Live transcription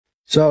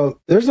So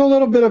there's a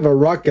little bit of a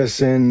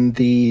ruckus in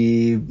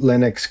the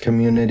Linux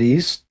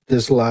communities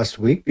this last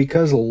week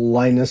because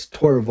Linus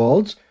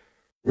Torvalds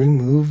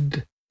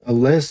removed a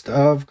list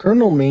of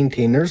kernel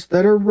maintainers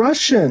that are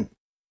Russian.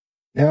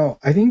 Now,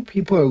 I think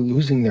people are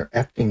losing their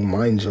effing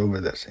minds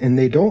over this, and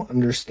they don't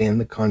understand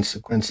the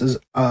consequences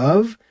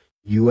of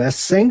U.S.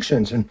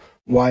 sanctions and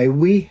why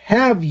we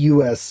have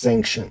U.S.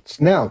 sanctions.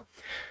 Now,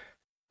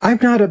 I'm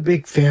not a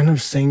big fan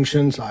of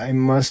sanctions, I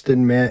must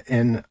admit,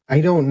 and I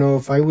don't know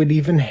if I would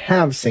even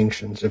have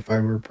sanctions if I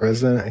were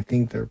president. I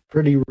think they're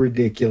pretty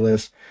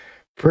ridiculous,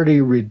 pretty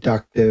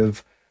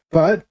reductive,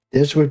 but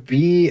this would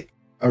be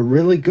a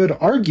really good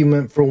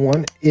argument for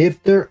one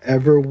if there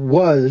ever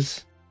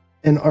was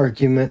an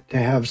argument to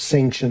have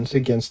sanctions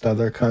against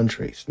other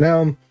countries.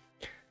 Now,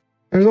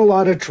 there's a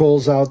lot of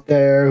trolls out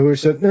there who are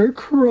sitting there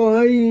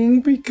crying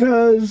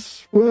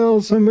because, well,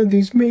 some of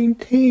these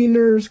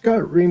maintainers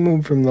got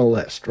removed from the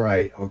list,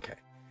 right? Okay.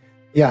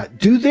 Yeah,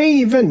 do they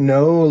even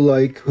know,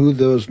 like, who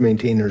those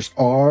maintainers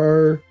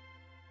are?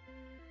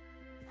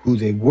 Who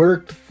they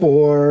worked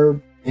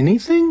for?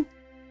 Anything?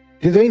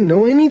 Do they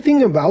know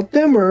anything about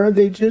them, or are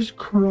they just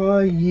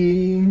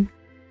crying?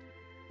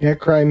 Yeah,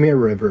 Crimea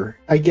River.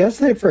 I guess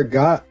they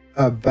forgot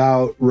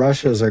about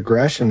Russia's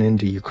aggression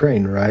into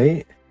Ukraine,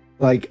 right?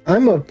 Like,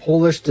 I'm of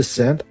Polish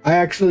descent. I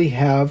actually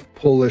have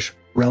Polish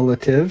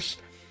relatives,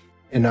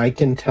 and I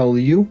can tell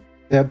you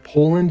that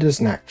Poland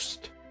is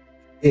next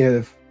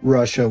if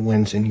Russia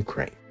wins in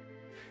Ukraine.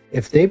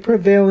 If they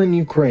prevail in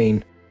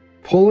Ukraine,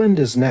 Poland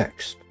is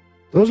next.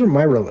 Those are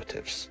my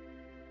relatives.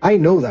 I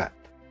know that.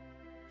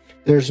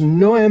 There's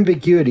no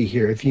ambiguity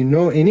here. If you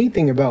know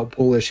anything about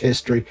Polish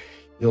history,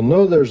 you'll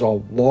know there's a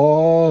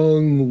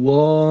long,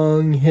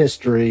 long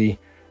history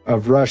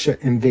of Russia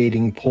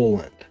invading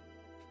Poland.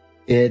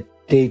 It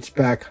dates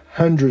back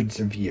hundreds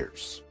of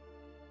years.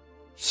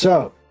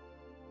 So,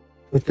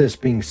 with this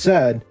being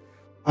said,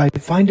 I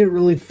find it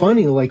really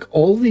funny, like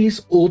all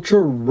these ultra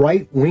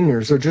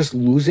right-wingers are just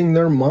losing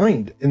their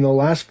mind in the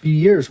last few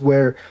years,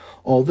 where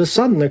all of a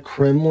sudden the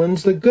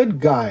Kremlin's the good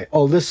guy.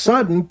 All of a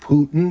sudden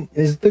Putin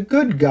is the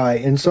good guy,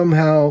 and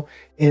somehow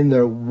in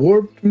their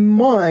warped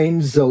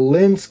mind,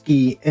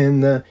 Zelensky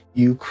and the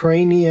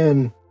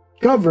Ukrainian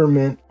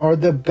government are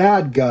the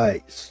bad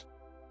guys.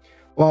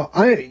 Well,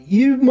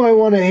 you might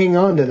want to hang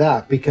on to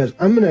that, because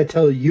I'm going to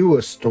tell you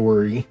a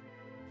story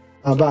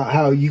about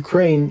how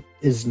Ukraine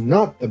is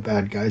not the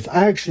bad guys.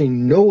 I actually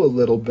know a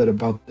little bit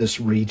about this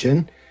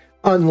region,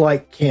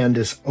 unlike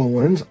Candace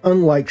Owens,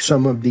 unlike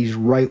some of these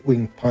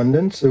right-wing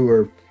pundits who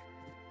are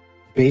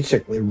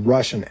basically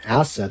Russian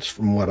assets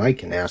from what I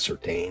can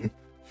ascertain.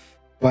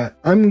 But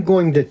I'm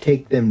going to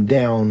take them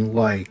down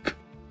like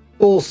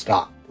full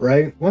stop,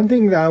 right? One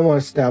thing that I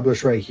want to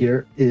establish right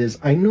here is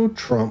I know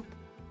Trump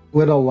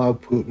would allow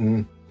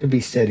Putin to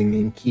be sitting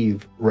in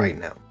Kyiv right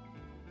now.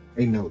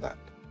 I know that.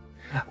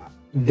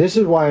 This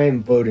is why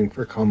I'm voting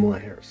for Kamala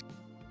Harris.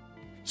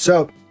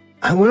 So,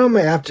 I went on my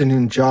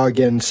afternoon jog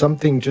and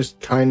something just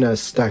kind of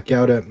stuck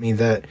out at me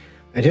that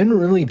I didn't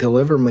really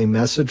deliver my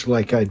message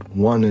like I'd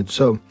wanted.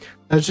 So,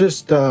 I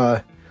just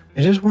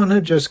want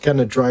to just kind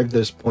of drive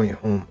this point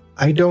home.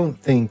 I don't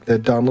think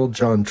that Donald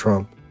John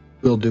Trump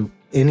will do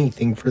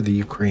anything for the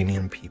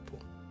Ukrainian people.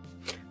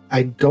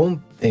 I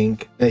don't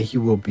think that he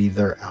will be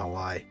their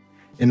ally,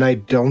 and I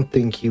don't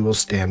think he will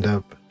stand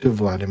up to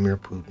Vladimir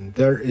Putin.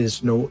 There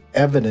is no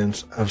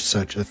evidence of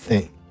such a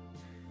thing.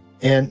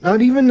 And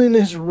not even in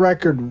his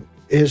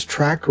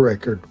track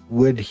record,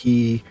 would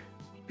he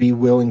be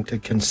willing to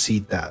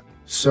concede that.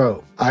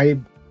 So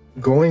I'm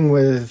going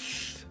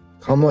with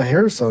Kamala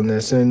Harris on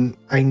this, and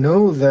I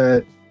know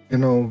that, you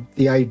know,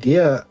 the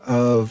idea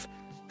of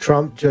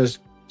Trump just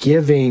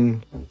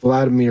giving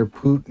Vladimir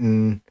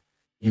Putin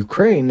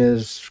Ukraine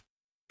is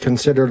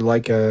considered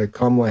like a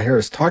Kamala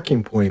Harris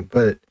talking point,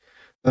 but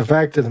the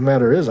fact of the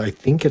matter is, I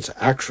think it's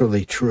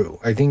actually true.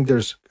 I think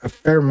there's a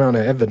fair amount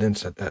of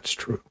evidence that that's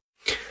true.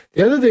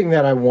 The other thing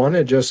that I want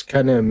to just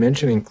kind of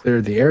mention and clear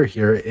the air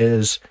here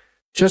is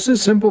just a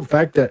simple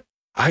fact that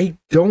I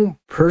don't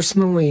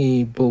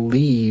personally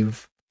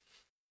believe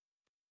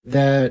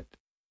that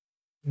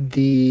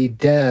the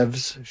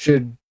devs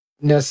should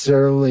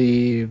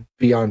necessarily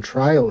be on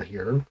trial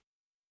here.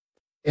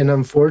 And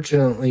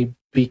unfortunately,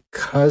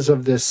 because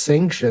of this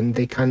sanction,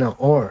 they kind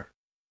of are.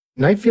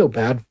 And I feel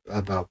bad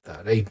about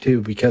that. I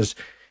do, because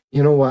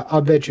you know what?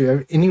 I'll bet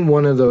you any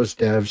one of those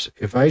devs,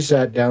 if I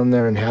sat down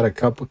there and had a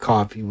cup of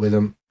coffee with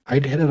them,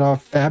 I'd hit it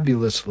off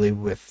fabulously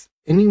with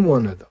any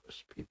one of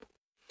those people.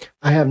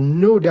 I have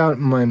no doubt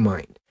in my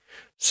mind.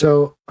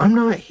 So I'm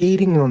not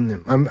hating on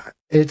them.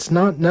 It's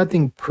not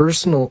nothing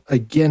personal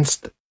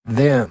against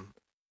them.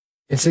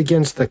 It's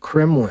against the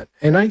Kremlin.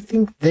 And I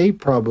think they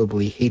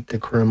probably hate the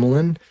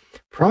Kremlin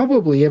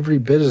probably every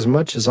bit as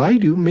much as I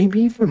do,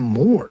 maybe even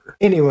more.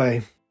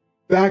 Anyway,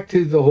 back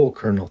to the whole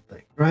kernel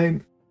thing,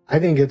 right? I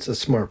think it's a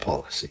smart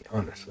policy,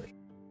 honestly.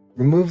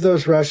 Remove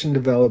those Russian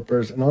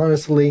developers, and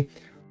honestly,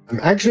 I'm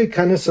actually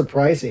kind of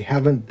surprised they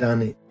haven't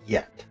done it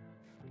yet.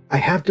 I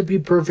have to be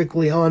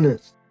perfectly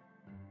honest.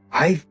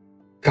 I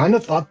kind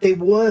of thought they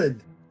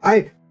would.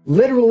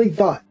 literally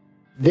thought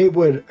they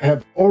would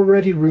have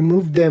already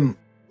removed them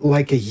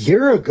like a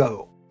year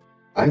ago.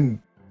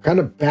 I'm kind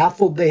of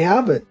baffled they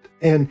haven't.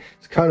 And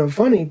it's kind of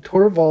funny,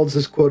 Torvalds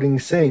is quoting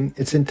saying,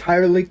 it's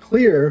entirely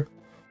clear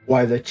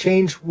why the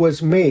change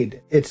was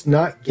made. It's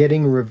not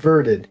getting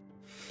reverted.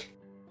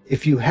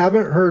 If you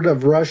haven't heard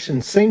of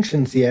Russian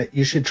sanctions yet,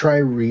 you should try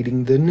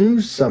reading the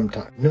news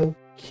sometime. No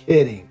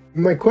kidding.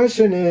 My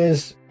question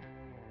is,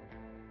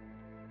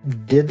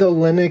 did the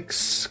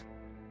Linux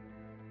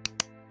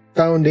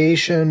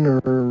Foundation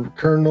or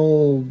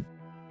kernel,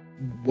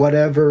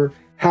 whatever,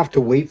 have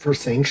to wait for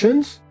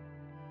sanctions?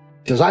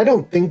 Because I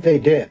don't think they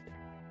did,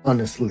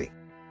 honestly.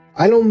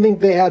 I don't think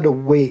they had to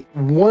wait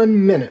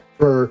 1 minute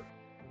for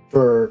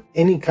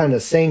any kind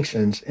of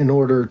sanctions in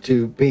order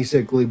to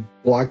basically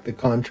block the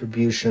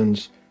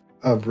contributions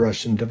of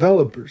Russian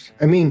developers.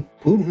 I mean,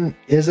 Putin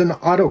is an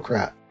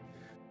autocrat,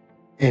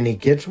 and he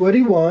gets what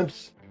he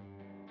wants,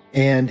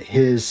 and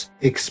his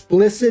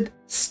explicit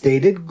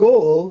stated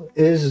goal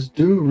is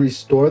to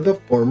restore the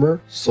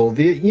former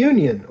Soviet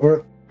Union,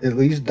 or at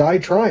least die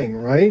trying,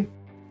 right?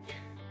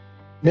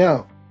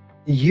 Now,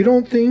 you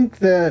don't think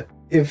that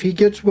if he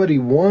gets what he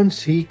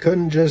wants, he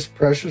couldn't just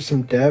pressure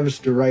some devs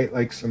to write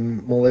like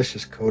some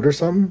malicious code or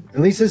something?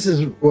 At least this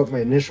is what my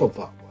initial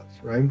thought was,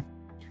 right?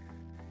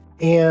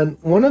 And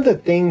one of the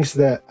things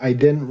that I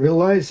didn't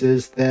realize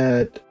is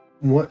that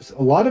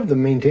a lot of the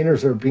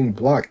maintainers are being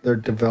blocked. They're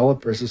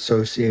developers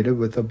associated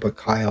with the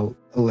Bakail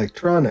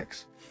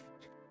Electronics.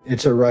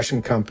 It's a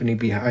Russian company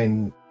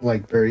behind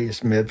like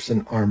various MIPS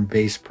and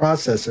ARM-based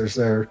processors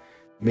that are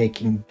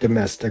making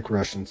domestic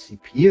Russian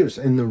CPUs.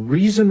 And the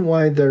reason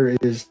why there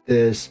is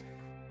this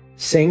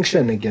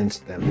sanction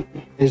against them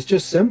is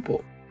just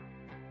simple.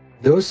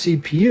 Those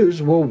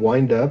CPUs will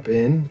wind up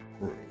in,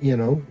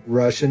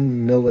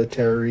 Russian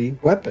military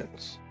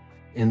weapons.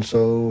 And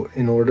so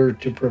in order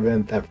to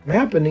prevent that from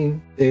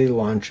happening, they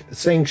launch a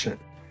sanction.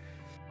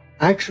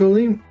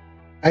 Actually,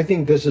 I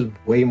think this is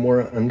way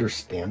more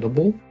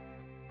understandable,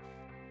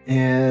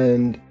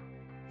 and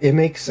it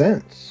makes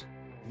sense.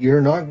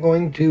 You're not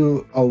going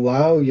to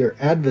allow your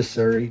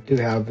adversary to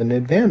have an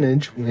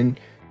advantage when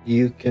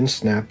you can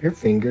snap your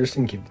fingers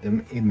and give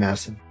them a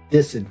massive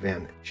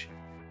disadvantage.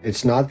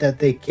 It's not that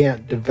they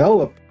can't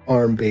develop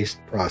ARM-based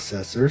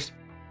processors.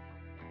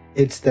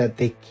 It's that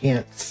they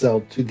can't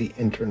sell to the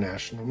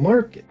international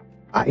market.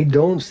 I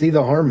don't see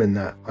the harm in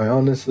that. I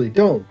honestly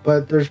don't,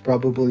 but there's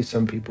probably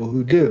some people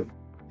who do.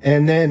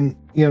 And then,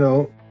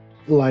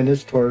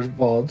 Linus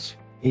Torvalds,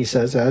 he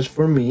says, as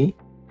for me,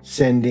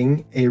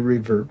 sending a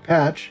revert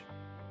patch,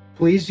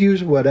 please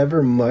use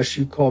whatever mush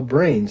you call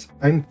brains.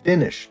 I'm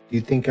finished. Do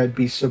you think I'd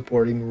be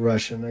supporting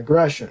Russian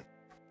aggression?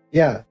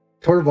 Yeah,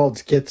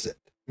 Torvalds gets it.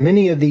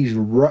 Many of these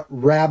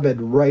rabid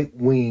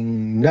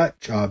right-wing nut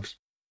jobs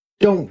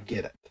don't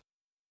get it.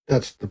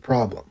 That's the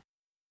problem.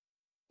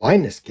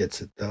 Linus gets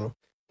it, though.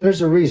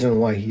 There's a reason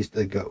why he's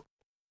the GOAT.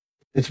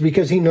 It's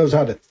because he knows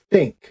how to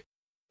think,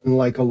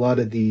 unlike a lot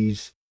of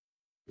these,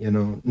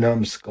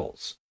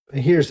 numbskulls. But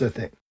here's the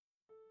thing.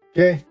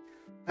 Okay,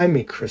 I'm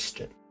a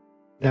Christian.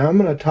 Now I'm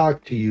going to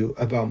talk to you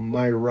about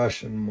my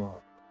Russian mom.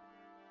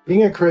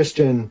 Being a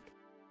Christian,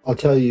 I'll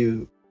tell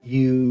you,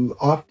 you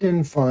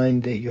often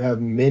find that you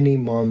have many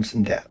moms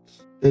and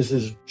dads. This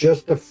is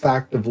just a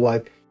fact of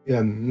life. You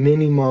have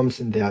many moms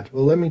and dads.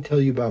 Well, let me tell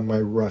you about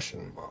my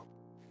Russian mom.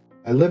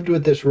 I lived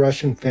with this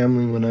Russian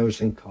family when I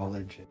was in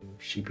college, and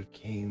she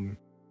became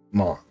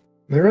mom.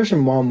 My Russian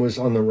mom was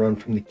on the run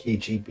from the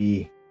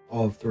KGB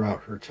all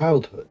throughout her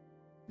childhood.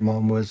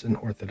 Mom was an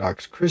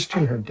Orthodox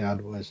Christian. Her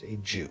dad was a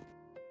Jew.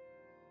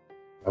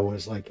 That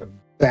was like a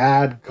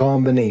bad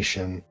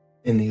combination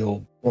in the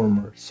old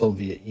former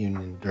Soviet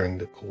Union during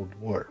the Cold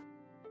War.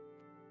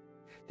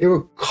 They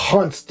were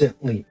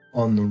constantly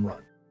on the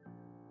run.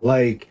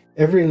 Like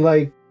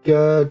every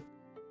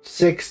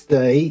 6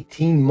 to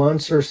 18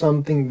 months or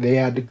something, they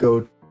had to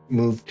go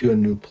move to a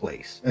new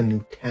place, a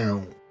new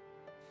town.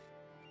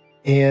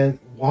 And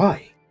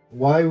why?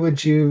 Why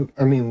would you?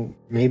 I mean,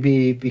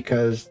 maybe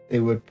because they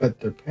would put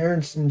their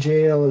parents in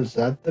jail. Is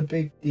that the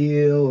big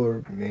deal?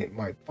 Or it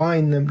might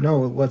fine them?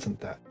 No, it wasn't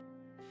that.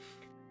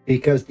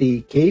 Because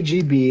the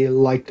KGB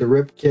liked to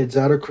rip kids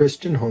out of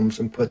Christian homes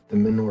and put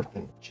them in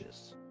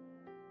orphanages.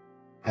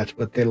 That's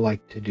what they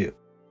like to do.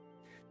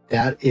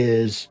 That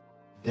is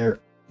their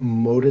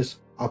modus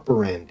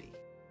operandi.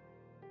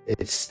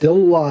 It's still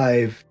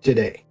alive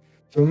today.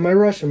 So when my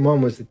Russian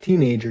mom was a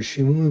teenager,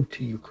 she moved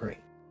to Ukraine.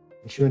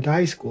 And she went to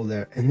high school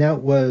there. And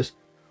that was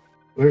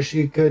where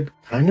she could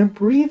kind of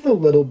breathe a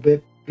little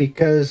bit,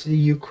 because the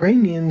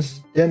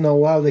Ukrainians didn't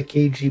allow the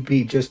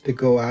KGB just to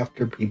go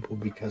after people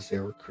because they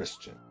were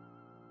Christian.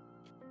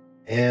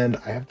 And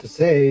I have to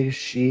say,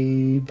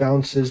 she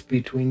bounces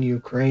between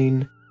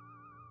Ukraine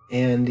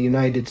and the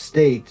United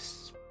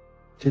States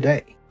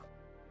today.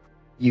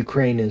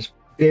 Ukraine is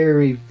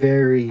very,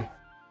 very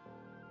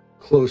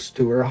close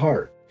to her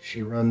heart.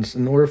 She runs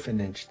an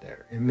orphanage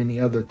there and many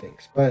other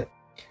things. But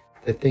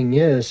the thing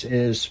is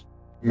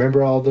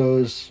remember all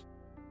those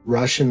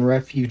Russian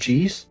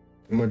refugees?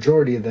 The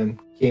majority of them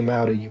came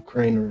out of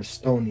Ukraine or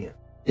Estonia.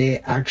 They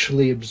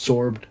actually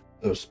absorbed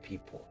those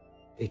people.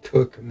 They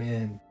took them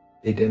in.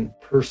 They didn't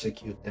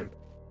persecute them.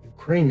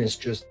 Ukraine is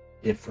just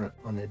different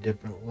on a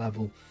different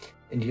level.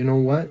 And you know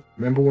what?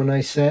 Remember when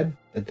I said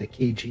that the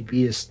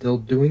KGB is still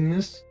doing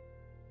this?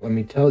 Let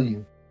me tell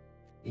you,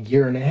 a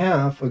year and a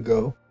half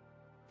ago,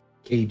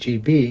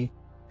 KGB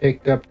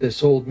picked up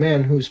this old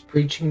man who's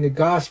preaching the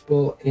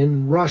gospel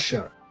in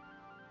Russia.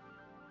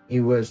 He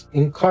was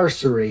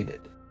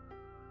incarcerated.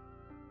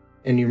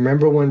 And you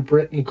remember when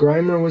Brittany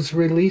Griner was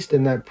released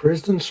in that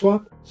prison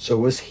swap? So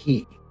was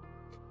he.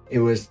 It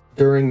was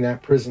during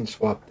that prison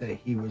swap that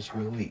he was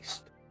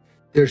released.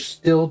 They're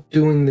still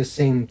doing the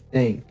same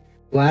thing.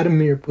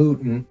 Vladimir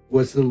Putin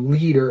was the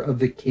leader of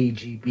the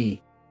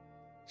KGB.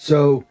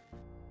 So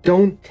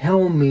don't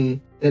tell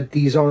me that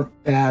these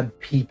aren't bad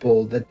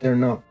people, that they're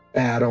not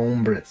bad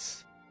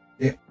hombres.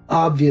 They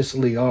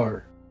obviously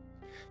are.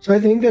 So I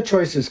think the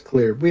choice is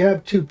clear. We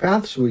have two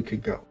paths we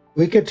could go.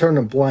 We could turn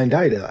a blind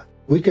eye to that.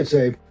 We could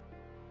say,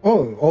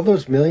 oh, all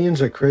those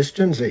millions of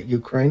Christians that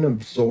Ukraine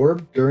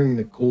absorbed during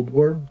the Cold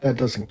War, that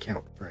doesn't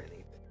count for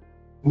anything.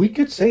 We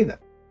could say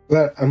that,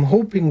 but I'm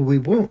hoping we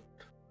won't.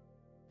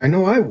 I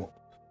know I won't.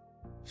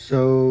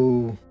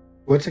 So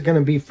what's it going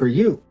to be for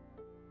you?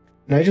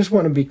 And I just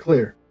want to be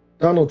clear.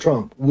 Donald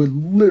Trump would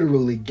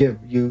literally give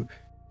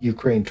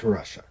Ukraine to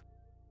Russia.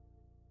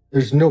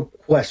 There's no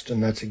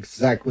question that's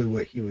exactly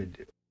what he would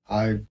do.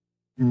 I'm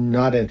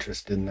not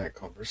interested in that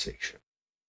conversation.